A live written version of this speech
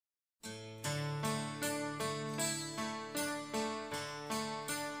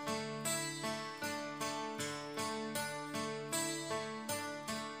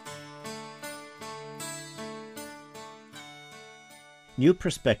New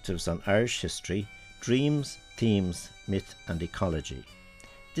perspectives on Irish history, dreams, themes, myth and ecology.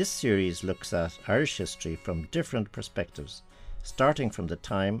 This series looks at Irish history from different perspectives, starting from the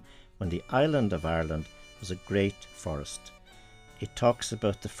time when the island of Ireland was a great forest. It talks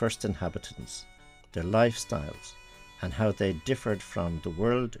about the first inhabitants, their lifestyles, and how they differed from the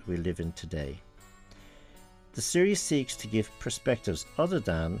world we live in today. The series seeks to give perspectives other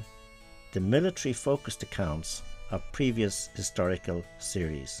than the military-focused accounts of previous historical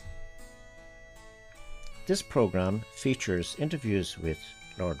series. This programme features interviews with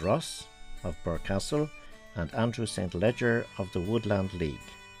Lord Ross of Birr Castle and Andrew St. Ledger of the Woodland League.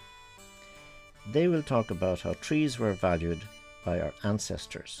 They will talk about how trees were valued by our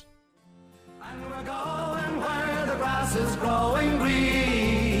ancestors. And we're going where the grass is growing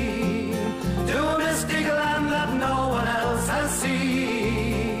green, to misty land that no one else has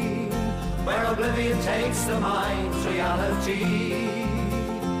seen, where oblivion takes the mind's reality,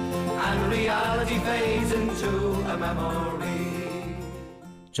 and reality fades into a memory.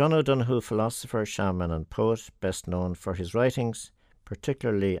 John O'Donoghue, philosopher, shaman and poet, best known for his writings,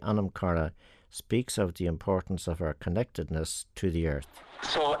 particularly Anam Cara, speaks of the importance of our connectedness to the earth.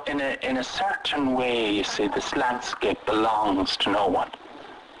 So in a certain way, you see, this landscape belongs to no one,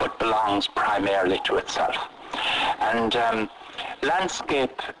 but belongs primarily to itself. And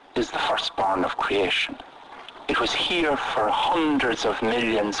landscape is the firstborn of creation. It was here for hundreds of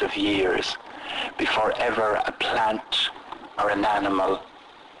millions of years before ever a plant or an animal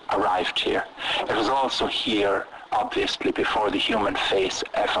arrived here. It was also here, obviously, before the human face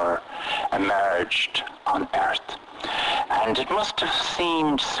ever emerged on earth. And it must have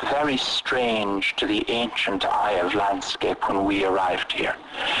seemed very strange to the ancient eye of landscape when we arrived here.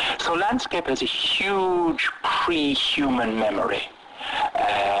 So landscape has a huge pre-human memory.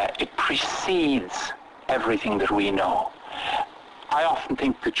 It precedes everything that we know. I often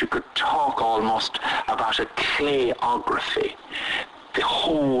think that you could talk almost about a clayography, the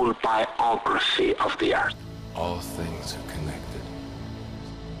whole biography of the earth. All things are connected,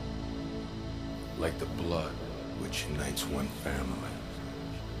 like the blood which unites one family.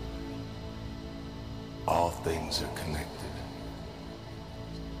 All things are connected.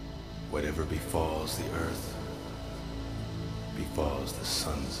 Whatever befalls the earth, befalls the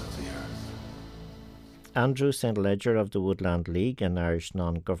sons of the earth. Andrew St. Ledger of the Woodland League, an Irish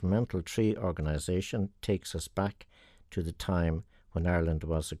non-governmental tree organisation, takes us back to the time when Ireland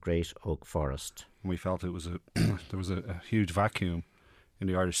was a great oak forest. We felt it was there was a huge vacuum in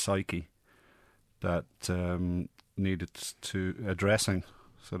the Irish psyche that needed to addressing.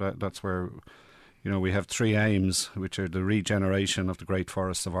 So that's where, we have three aims, which are the regeneration of the great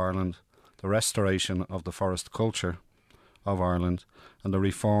forests of Ireland, the restoration of the forest culture of Ireland, and the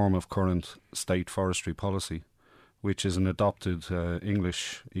reform of current state forestry policy, which is an adopted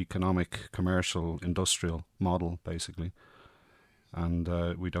English economic, commercial, industrial model, basically. And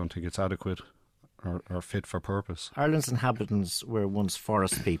we don't think it's adequate or fit for purpose. Ireland's inhabitants were once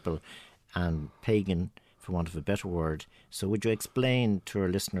forest people and pagan, for want of a better word. So would you explain to our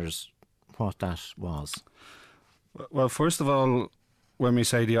listeners what that was? Well, first of all, when we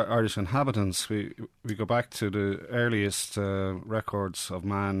say the Irish inhabitants, we go back to the earliest records of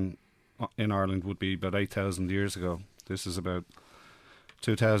man in Ireland would be about 8,000 years ago. This is about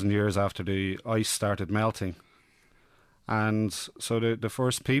 2,000 years after the ice started melting. And so the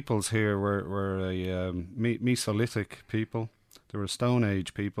first peoples here were a Mesolithic people. They were Stone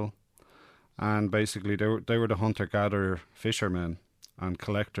Age people. And basically they were the hunter-gatherer fishermen and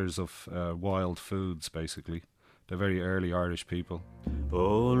collectors of wild foods, basically. The very early Irish people.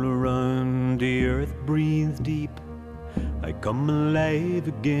 All around the earth breathe deep, I come alive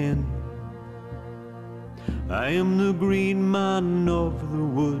again. I am the green man of the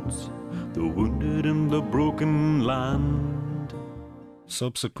woods, the wounded and the broken land.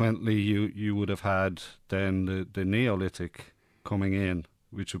 Subsequently, you would have had then the Neolithic coming in,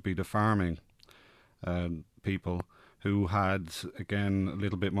 which would be the farming people who had, again, a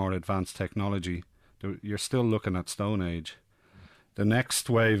little bit more advanced technology. You're still looking at Stone Age. The next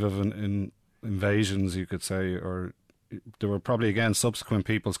wave of invasions, you could say, or there were probably, again, subsequent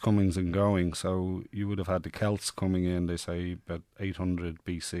peoples comings and going. So you would have had the Celts coming in, they say, about 800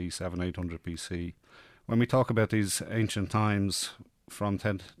 BC, 800 BC. When we talk about these ancient times from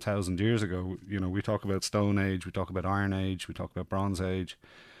 10,000 years ago, we talk about Stone Age, we talk about Iron Age, we talk about Bronze Age.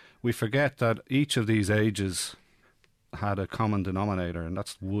 We forget that each of these ages had a common denominator, and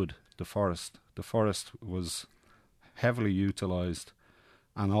that's wood, the forest. The forest was heavily utilised,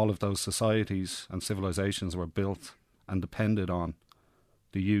 and all of those societies and civilizations were built and depended on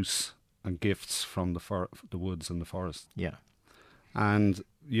the use and gifts from the woods and the forest. Yeah. And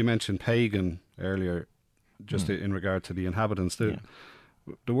you mentioned pagan earlier, just in regard to the inhabitants.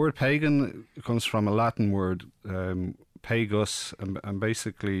 The word pagan comes from a Latin word, pagus, and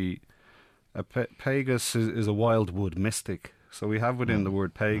basically pagus is a wildwood mystic. So we have within the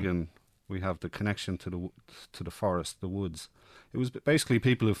word pagan, we have the connection to the forest, the woods. It was basically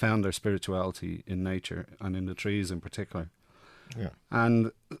people who found their spirituality in nature and in the trees in particular. Yeah.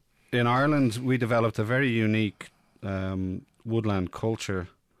 And in Ireland, we developed a very unique woodland culture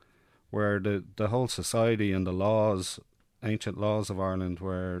where the whole society and the laws, ancient laws of Ireland,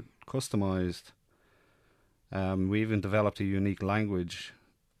 were customised. We even developed a unique language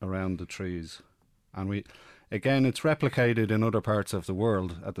around the trees. And again, it's replicated in other parts of the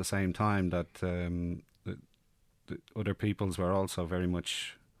world at the same time that the other peoples were also very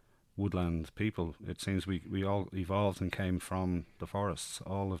much woodland people. It seems we all evolved and came from the forests,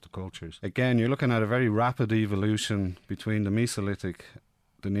 all of the cultures. Again, you're looking at a very rapid evolution between the Mesolithic,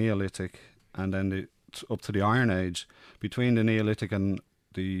 the Neolithic, and then up to the Iron Age. Between the Neolithic and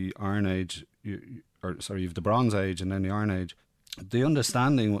the Iron Age, you've the Bronze Age and then the Iron Age. The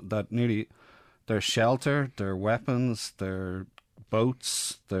understanding that nearly their shelter, their weapons, their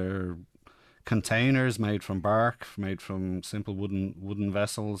boats, their containers made from bark, made from simple wooden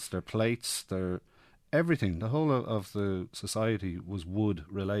vessels, their plates, their everything, the whole of the society was wood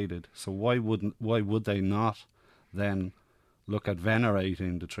related. So why would they not then look at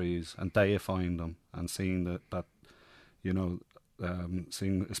venerating the trees and deifying them and seeing that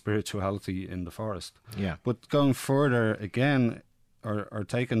seeing spirituality in the forest? Yeah. But going further again, or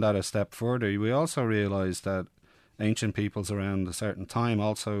taking that a step further, we also realised that ancient peoples around a certain time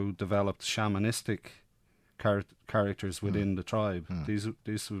also developed shamanistic characters within the tribe.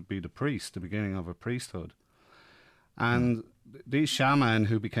 These would be the priest, the beginning of a priesthood. And these shaman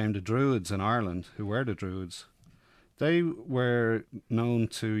who became the Druids in Ireland, who were the Druids, they were known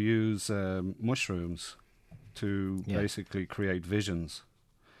to use mushrooms to basically create visions.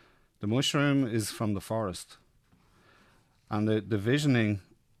 The mushroom is from the forest. And the visioning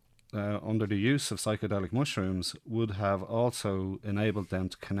under the use of psychedelic mushrooms would have also enabled them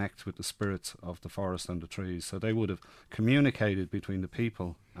to connect with the spirits of the forest and the trees. So they would have communicated between the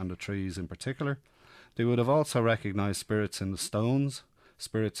people and the trees in particular. They would have also recognized spirits in the stones,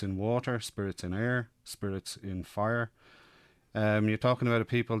 spirits in water, spirits in air, spirits in fire. You're talking about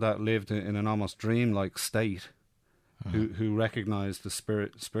people that lived in an almost dream-like state, who recognized the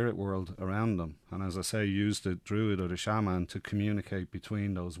spirit world around them, and as I say, used the druid or the shaman to communicate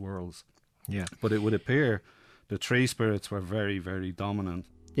between those worlds. Yeah. But it would appear the tree spirits were very, very dominant.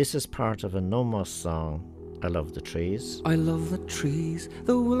 This is part of a Nomos song, I Love the Trees. I love the trees,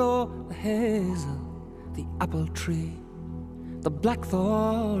 the willow, the hazel, the apple tree, the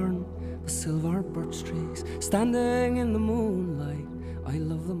blackthorn, the silver birch trees, standing in the moonlight, I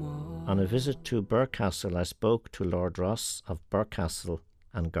love them all. On a visit to Birr Castle, I spoke to Lord Ross of Birr Castle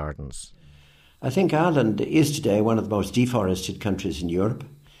and Gardens. I think Ireland is today one of the most deforested countries in Europe.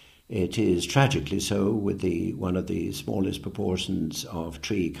 It is tragically so, with one of the smallest proportions of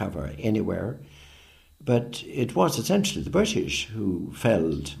tree cover anywhere. But it was essentially the British who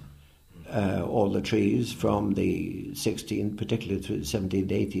felled all the trees from the 16th, particularly through the 17th,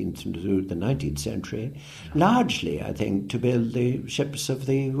 18th, and through the 19th century, largely, I think, to build the ships of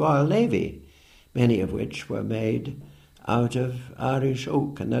the Royal Navy, many of which were made out of Irish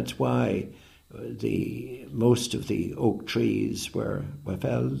oak, and that's why most of the oak trees were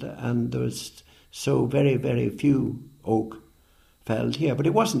felled, and there was so very, very few oak felled here. But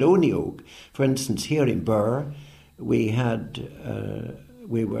it wasn't only oak. For instance, here in Birr, we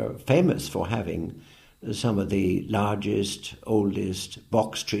were famous for having some of the largest, oldest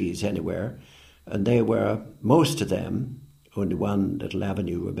box trees anywhere, and most of them, only one little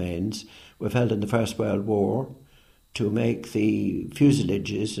avenue remains, were felled in the First World War to make the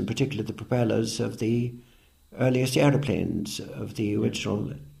fuselages, and particularly the propellers of the earliest aeroplanes of the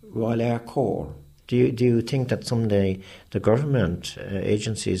original Royal Air Corps. Do you think that someday the government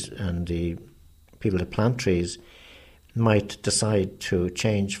agencies and the people that plant trees might decide to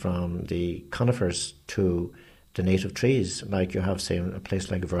change from the conifers to the native trees, like you have, say, in a place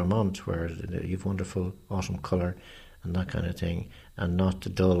like Vermont, where you have wonderful autumn colour and that kind of thing, and not the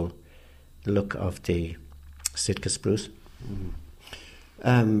dull look of the Sitka spruce?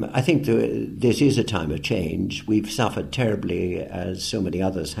 I think this is a time of change. We've suffered terribly, as so many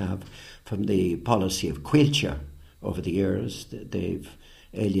others have, from the policy of quilture over the years. They've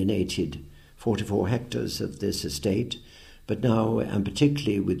alienated 44 hectares of this estate, but now, and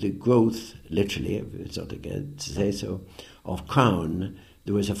particularly with the growth, literally, it's not again to say so, of crown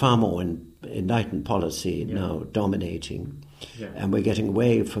there was a far more enlightened policy now dominating. Yeah. And we're getting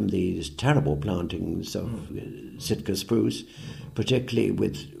away from these terrible plantings of Sitka spruce, particularly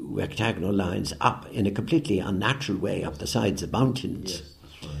with rectagonal lines up in a completely unnatural way up the sides of mountains. Yes,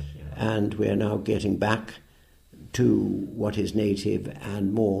 that's right. Yeah. And we're now getting back to what is native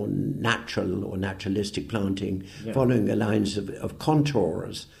and more natural or naturalistic planting, following the lines of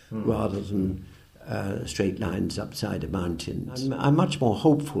contours rather than straight lines upside of mountains. I'm much more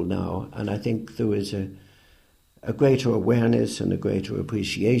hopeful now, and I think there is a greater awareness and a greater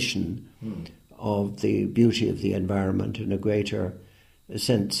appreciation of the beauty of the environment and a greater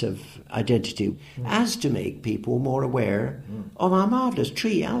sense of identity, as to make people more aware of our marvellous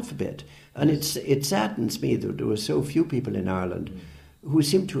tree alphabet. And it saddens me that there were so few people in Ireland who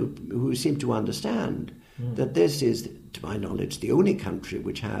seem to understand that this is, to my knowledge, the only country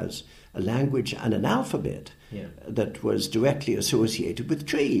which has a language and an alphabet that was directly associated with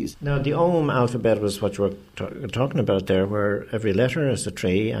trees. Now, the Ogham alphabet was what you were talking about there, where every letter is a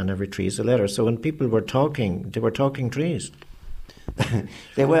tree and every tree is a letter. So when people were talking, they were talking trees.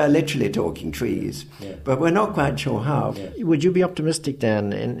 They were literally talking trees, but we're not quite sure how. Yeah. Would you be optimistic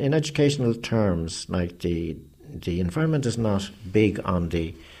then, in educational terms, like the environment is not big on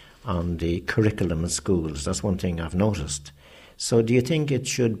the curriculum in schools? That's one thing I've noticed. So do you think it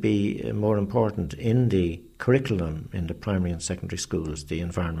should be more important in the curriculum in the primary and secondary schools, the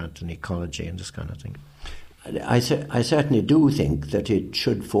environment and ecology and this kind of thing? I certainly do think that it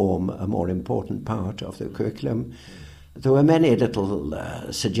should form a more important part of the curriculum. There were many little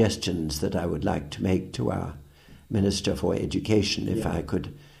suggestions that I would like to make to our Minister for Education if I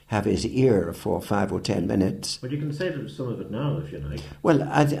could have his ear for 5 or 10 minutes. But you can say some of it now if you like. Well,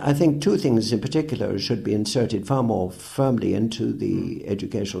 I think two things in particular should be inserted far more firmly into the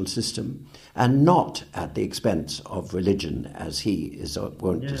educational system and not at the expense of religion, as he is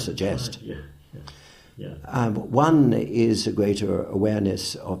wont to suggest. Right. One is a greater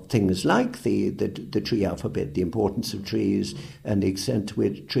awareness of things like the tree alphabet, the importance of trees, and the extent to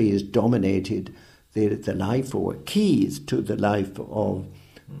which trees dominated the life or keys to the life of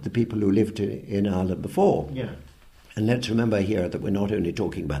the people who lived in Ireland before. Yeah. And let's remember here that we're not only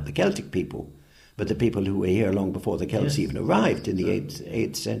talking about the Celtic people, but the people who were here long before the Celts even arrived in the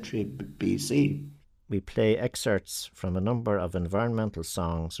 8th century BC. We play excerpts from a number of environmental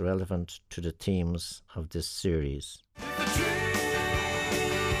songs relevant to the themes of this series. If a tree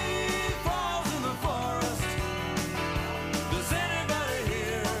falls in the forest, does anybody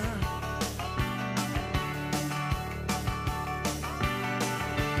hear?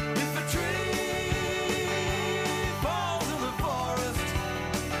 If a tree falls in the forest,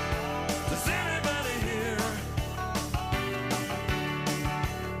 does anybody hear?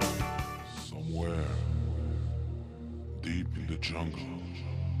 Somewhere deep in the jungle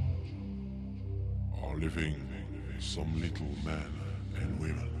are living some little men and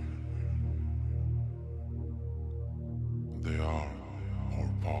women. They are our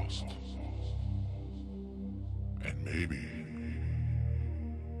past, and maybe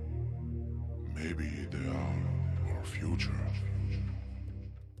they are our future.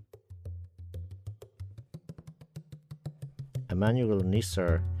 Emmanuel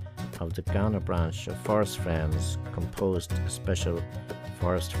Nisser of the Ghana branch of Forest Friends composed a special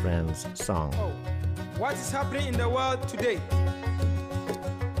Forest Friends song. Oh, what is happening in the world today?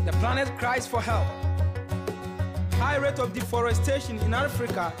 The planet cries for help. High rate of deforestation in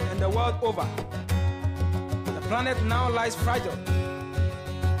Africa and the world over. The planet now lies fragile.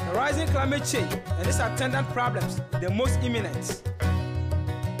 The rising climate change and its attendant problems, the most imminent.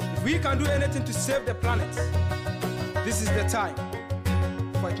 If we can do anything to save the planet, this is the time.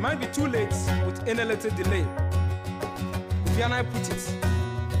 For it might be too late with any little delay. If you and I put it,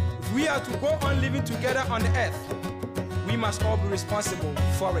 if we are to go on living together on the earth, we must all be responsible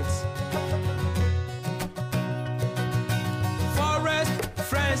for it. Forest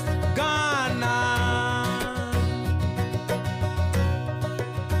Friends Ghana.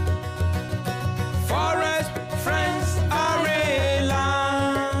 Forest Friends Arela.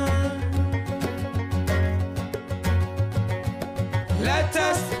 Let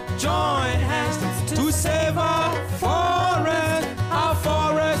us join hands to save our forest. Our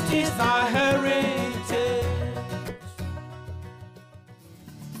forest is our heritage.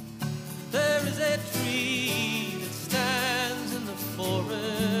 There is a tree that stands in the forest.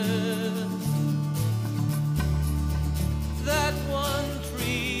 That one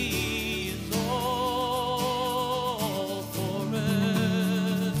tree is all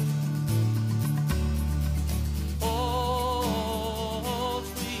forest. All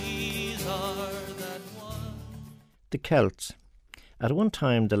trees are that one. The Celts. At one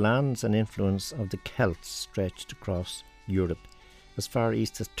time, the lands and influence of the Celts stretched across Europe as far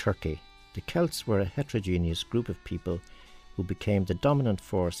east as Turkey. The Celts were a heterogeneous group of people who became the dominant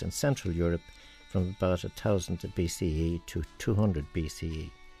force in Central Europe from about 1000 BCE to 200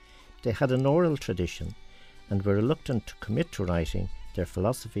 BCE. They had an oral tradition and were reluctant to commit to writing their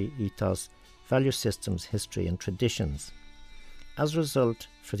philosophy, ethos, value systems, history and traditions. As a result,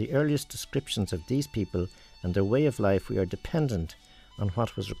 for the earliest descriptions of these people and their way of life, we are dependent on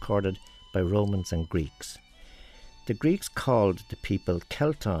what was recorded by Romans and Greeks. The Greeks called the people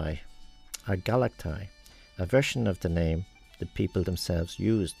Celtai or Galactai, a version of the name the people themselves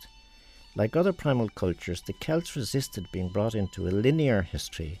used. Like other primal cultures, the Celts resisted being brought into a linear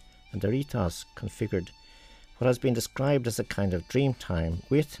history, and their ethos configured what has been described as a kind of dream time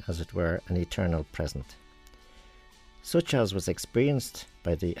with, as it were, an eternal present, such as was experienced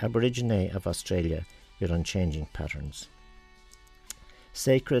by the Aborigine of Australia with unchanging patterns.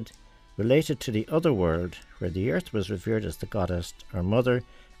 Sacred, related to the other world, where the earth was revered as the goddess or mother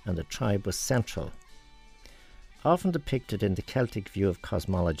and the tribe was central. Often depicted in the Celtic view of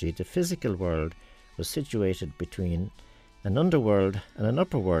cosmology, the physical world was situated between an underworld and an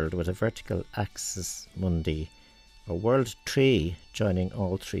upper world with a vertical axis mundi, or world tree, joining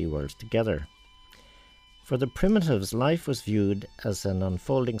all three worlds together. For the primitives, life was viewed as an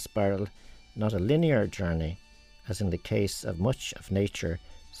unfolding spiral, not a linear journey, as in the case of much of nature,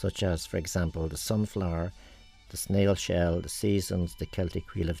 such as, for example, the sunflower, the snail shell, the seasons, the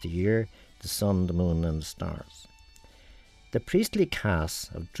Celtic wheel of the year, the sun, the moon and the stars. The priestly castes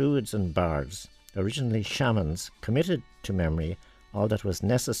of druids and bards, originally shamans, committed to memory all that was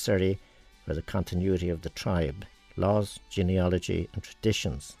necessary for the continuity of the tribe, laws, genealogy and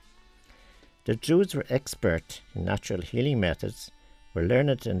traditions. The druids were expert in natural healing methods, were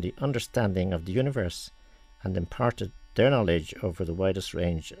learned in the understanding of the universe, and imparted their knowledge over the widest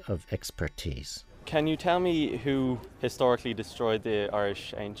range of expertise. Can you tell me who historically destroyed the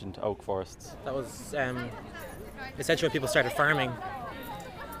Irish ancient oak forests? That was essentially when people started farming.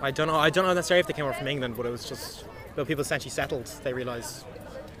 I don't know necessarily if they came over from England, but it was just, well, people essentially settled. They realised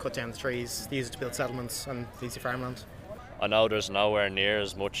cut down the trees, they used it to build settlements and easy farmland. I know there's nowhere near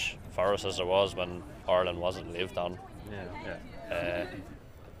as much forest as there was when Ireland wasn't lived on.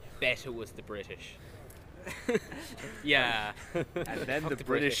 Bet it was the British. Yeah. And then the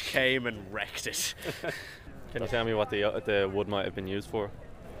British came and wrecked it. Can you tell me what the wood might have been used for?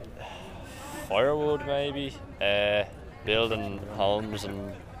 Firewood, maybe. Building homes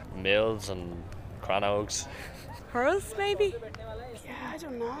and mills and crannogs. Pearls, maybe? Yeah, I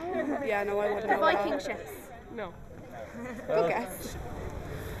don't know. Yeah, no, I wouldn't know. Viking ships? No. Good guess.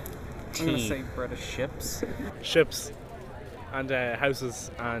 I'm going to say British ships. Ships and houses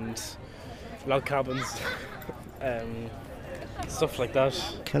and log cabins, stuff like that.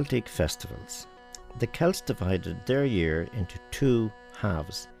 Celtic festivals. The Celts divided their year into two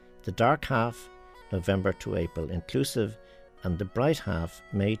halves, the dark half, November to April inclusive, and the bright half,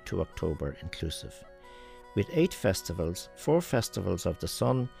 May to October inclusive, with 8 festivals, 4 festivals of the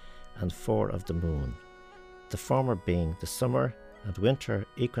sun and 4 of the moon, the former being the summer and winter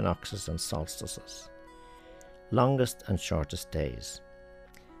equinoxes and solstices, longest and shortest days.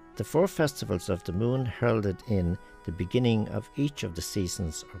 The 4 festivals of the moon heralded in the beginning of each of the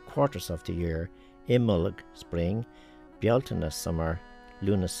seasons or quarters of the year: Imulg, spring; Bealtaine, summer;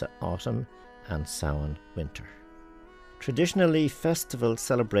 Lughnasadh, autumn; and Samhain, winter. Traditionally, festival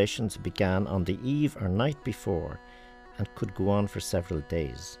celebrations began on the eve or night before and could go on for several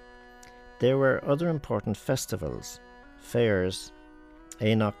days. There were other important festivals, fairs,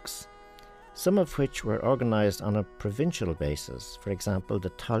 eochs, some of which were organised on a provincial basis. For example,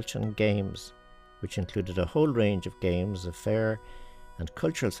 the Tailteann Games, which included a whole range of games, a fair and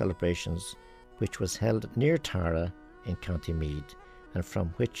cultural celebrations, which was held near Tara in County Meath, and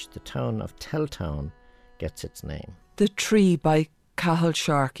from which the town of Teltown gets its name. The Tree by Cathal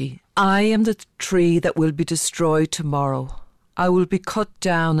Sharkey. I am the tree that will be destroyed tomorrow. I will be cut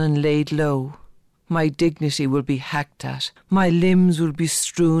down and laid low. My dignity will be hacked at. My limbs will be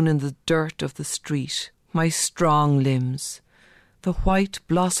strewn in the dirt of the street. My strong limbs. The white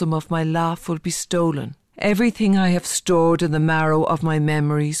blossom of my laugh will be stolen. Everything I have stored in the marrow of my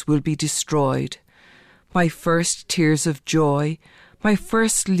memories will be destroyed. My first tears of joy, my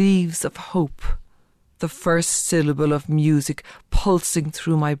first leaves of hope, the first syllable of music pulsing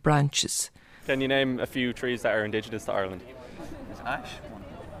through my branches. Can you name a few trees that are indigenous to Ireland? Ash.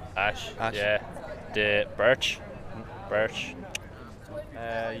 Ash. Yeah. The birch.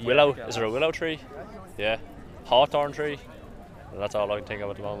 Willow. Is there a willow tree? Yeah. Hawthorn tree. That's all I can think of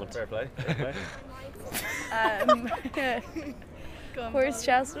at the moment. Fair play. Horse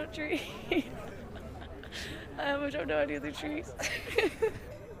chestnut tree. I don't know any other trees.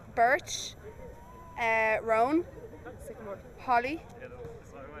 Birch, rowan, holly,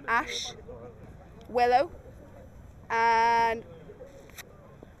 ash, willow, and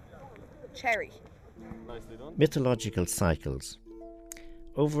cherry. Mythological cycles.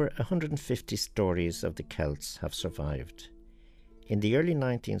 Over 150 stories of the Celts have survived. In the early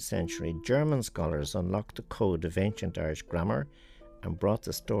 19th century, German scholars unlocked the code of ancient Irish grammar and brought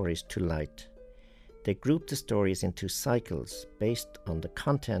the stories to light. They grouped the stories into cycles based on the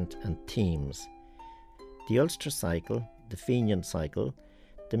content and themes. The Ulster cycle, the Fenian cycle,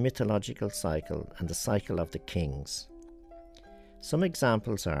 the mythological cycle, and the cycle of the kings. Some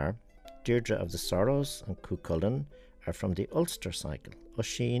examples are Deirdre of the Sorrows and Cuchulainn are from the Ulster cycle,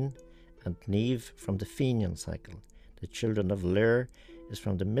 Oisin and Niamh from the Fenian cycle. The Children of Lir is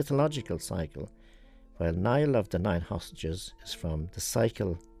from the mythological cycle, while Niall of the Nine Hostages is from the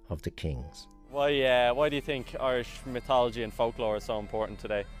cycle of the kings. Why do you think Irish mythology and folklore is so important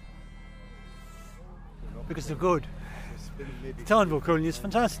today? Because they're good. The Town Book Cullen is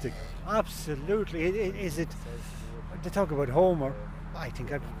fantastic. Absolutely. Is it? They talk about Homer. I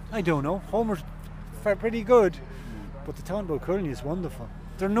don't know. Homer's pretty good, but the Town Book Cullen is wonderful.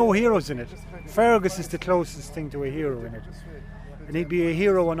 There are no heroes in it. Fergus is the closest thing to a hero in it, and he'd be a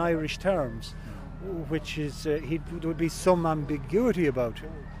hero on Irish terms, which is there would be some ambiguity about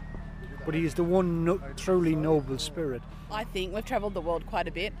him. But he is the one truly noble spirit. I think we've travelled the world quite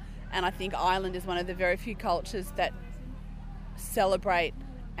a bit, and I think Ireland is one of the very few cultures that celebrate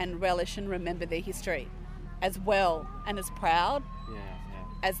and relish and remember their history as well and as proud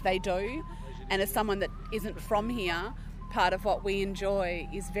as they do. And as someone that isn't from here, part of what we enjoy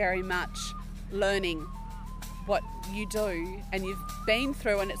is very much learning what you do and you've been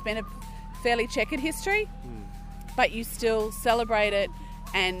through, and it's been a fairly checkered history, but you still celebrate it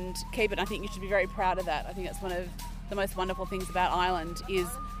and keep it. I think you should be very proud of that. I think that's one of the most wonderful things about Ireland is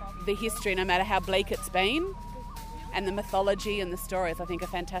the history, no matter how bleak it's been, and the mythology and the stories I think are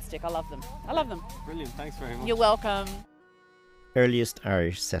fantastic. I love them. Brilliant, thanks very much. You're welcome. Earliest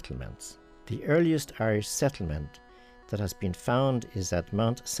Irish settlements. The earliest Irish settlement that has been found is at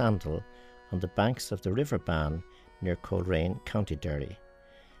Mount Sandal on the banks of the River Bann near Coleraine, County Derry.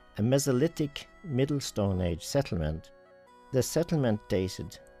 A Mesolithic Middle Stone Age settlement. The settlement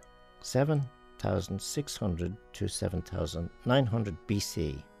dated 7,600 to 7,900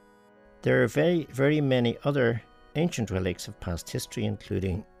 BC. There are very, very many other ancient relics of past history,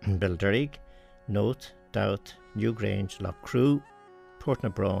 including Belderrig, Note, Doubt, Newgrange, Lough Crew,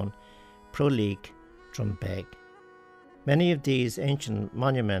 Portnabrawn, Proleek, Drumbeg. Many of these ancient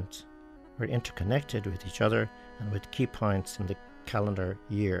monuments were interconnected with each other and with key points in the calendar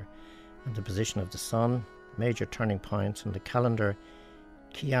year and the position of the sun, major turning points in the calendar.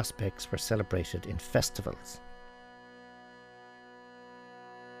 Key aspects were celebrated in festivals.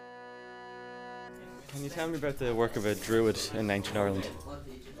 Can you tell me about the work of a druid in ancient Ireland?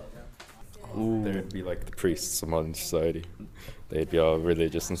 There'd be like the priests of modern society. They'd be all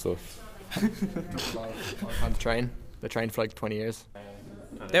religious and stuff. On the train. They trained for like 20 years.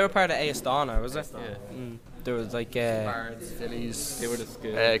 They were part of Aestana, was it? Yeah. There was like bards, fillies, they were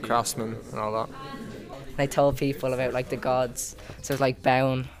the craftsmen and all that. They told people about like the gods. So it was like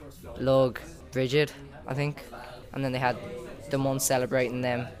Bown, Lug, Brigid, I think. And then they had the month celebrating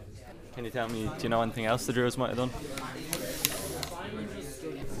them. Can you tell me, do you know anything else the druids might have done?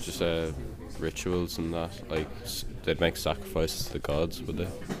 Just rituals and that, like they'd make sacrifices to the gods, would they?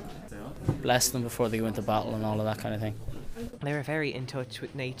 Bless them before they go into battle and all of that kind of thing. They were very in touch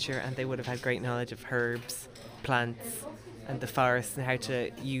with nature, and they would have had great knowledge of herbs, plants and the forest and how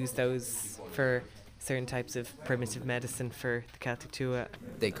to use those for certain types of primitive medicine for the Celtic Tua.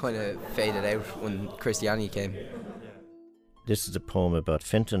 They kind of faded out when Christianity came. This is a poem about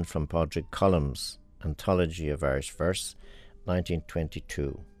Fintan from Padraigin Clancy's Anthology of Irish Verse,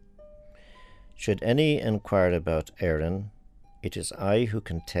 1922. Should any inquire about Éireann, it is I who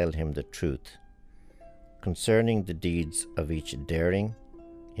can tell him the truth concerning the deeds of each daring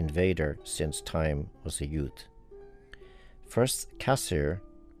invader since time was a youth. First Cassir,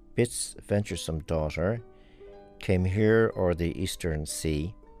 Bit's venturesome daughter, came here o'er the eastern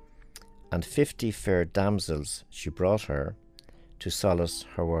sea, and 50 fair damsels she brought her to solace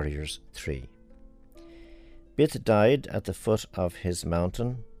her warriors 3. Bit died at the foot of his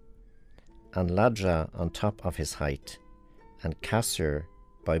mountain, and Ladra on top of his height, and Cassir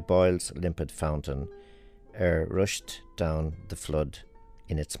by Boyle's limpid fountain rushed down the flood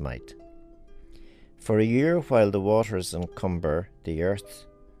in its might. For a year while the waters encumber the earth,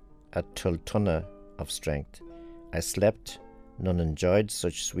 at Tultunna of strength, I slept none enjoyed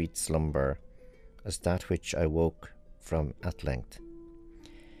such sweet slumber as that which I woke from at length.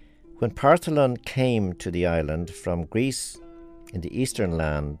 When Partholon came to the island from Greece in the eastern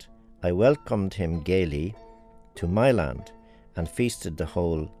land, I welcomed him gaily to my land and feasted the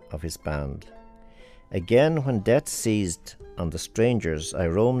whole of his band. Again, when death seized on the strangers, I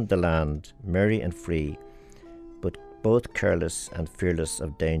roamed the land, merry and free, but both careless and fearless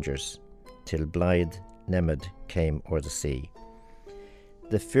of dangers, till blithe Nemad came o'er the sea.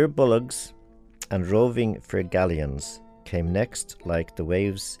 The Firbolgs and roving Firgallians came next like the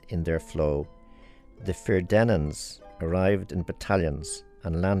waves in their flow. The Firdenans arrived in battalions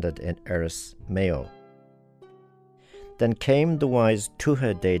and landed in Eris Mayo. Then came the wise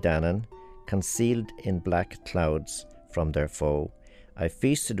Tuatha De Danann, concealed in black clouds from their foe. I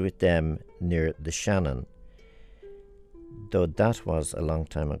feasted with them near the Shannon, though that was a long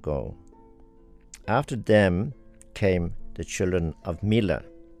time ago. After them came the children of Mila.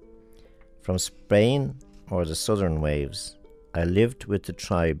 From Spain or the southern waves, I lived with the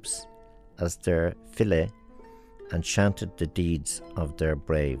tribes as their fillet and chanted the deeds of their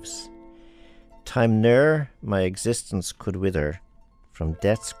braves. Time ne'er my existence could wither, from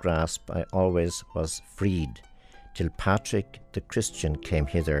death's grasp I always was freed, till Patrick the Christian came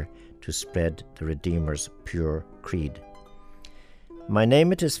hither to spread the Redeemer's pure creed. My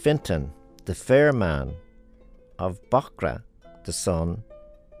name it is Fintan, the fair man, of Bochra the son,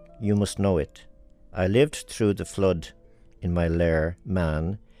 you must know it. I lived through the flood in my lair,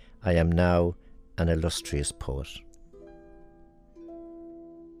 man, I am now an illustrious poet.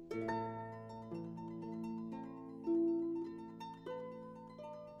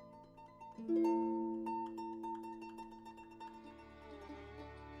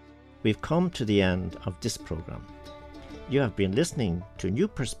 We've come to the end of this programme. You have been listening to new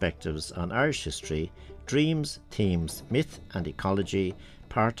perspectives on Irish history, dreams, themes, myth and ecology,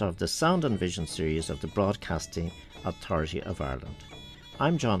 part of the Sound and Vision series of the Broadcasting Authority of Ireland.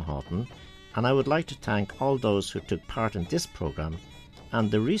 I'm John Haughton, and I would like to thank all those who took part in this programme and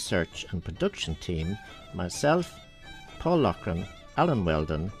the research and production team, myself, Paul Loughran, Alan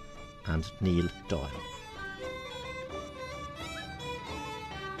Weldon and Neil Doyle.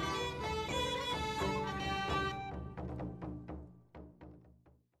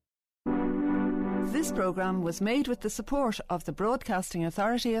 This programme was made with the support of the Broadcasting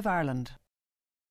Authority of Ireland.